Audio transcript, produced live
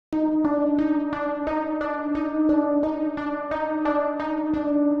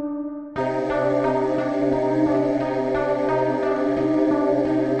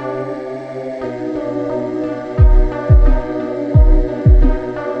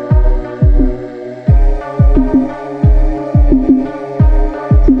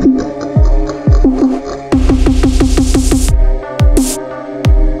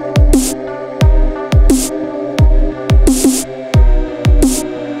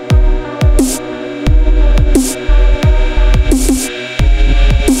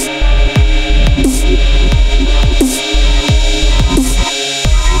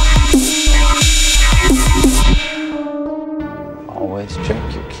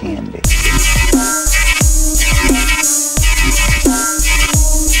candy.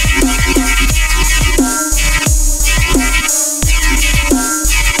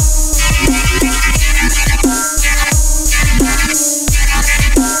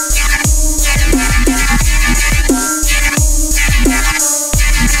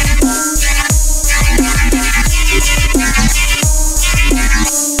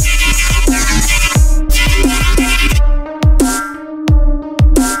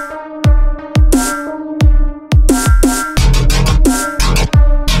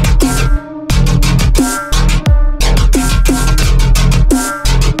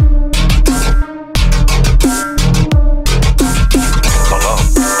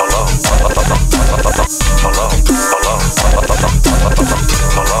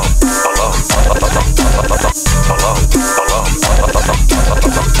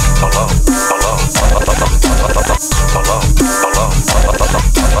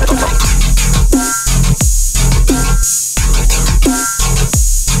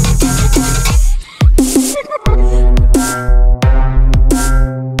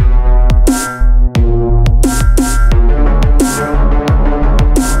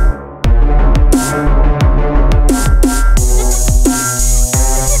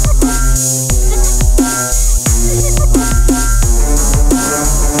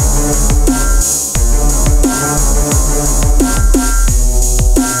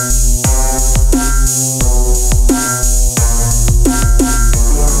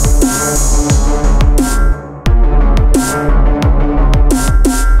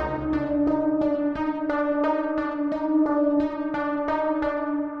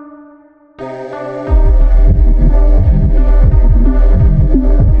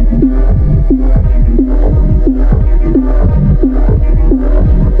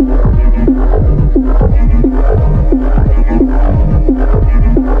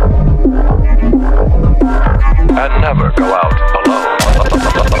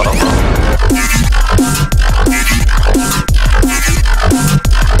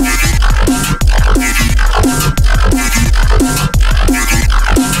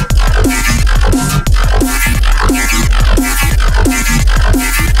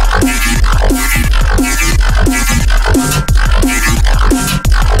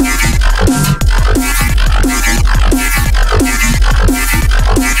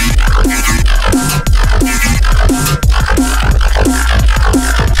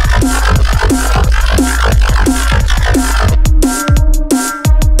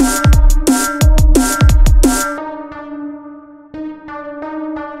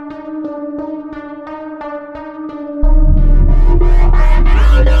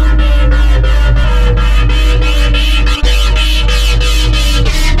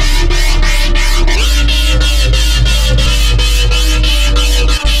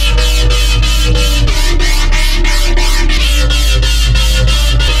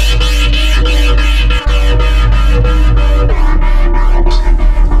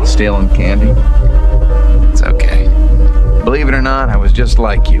 Stealing candy? It's okay. Believe it or not, I was just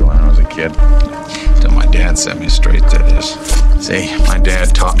like you when I was a kid. Till my dad set me straight to this. See, my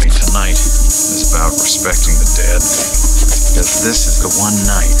dad taught me tonight is about respecting the dead. Because this is the one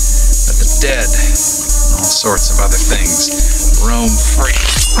night that the dead and all sorts of other things roam free.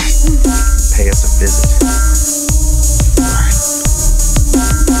 Pay us a visit.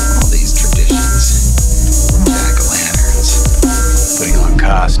 All these traditions, jack-o'-lanterns, putting on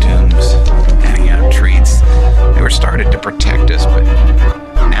costumes, handing out treats. They were started to protect us, but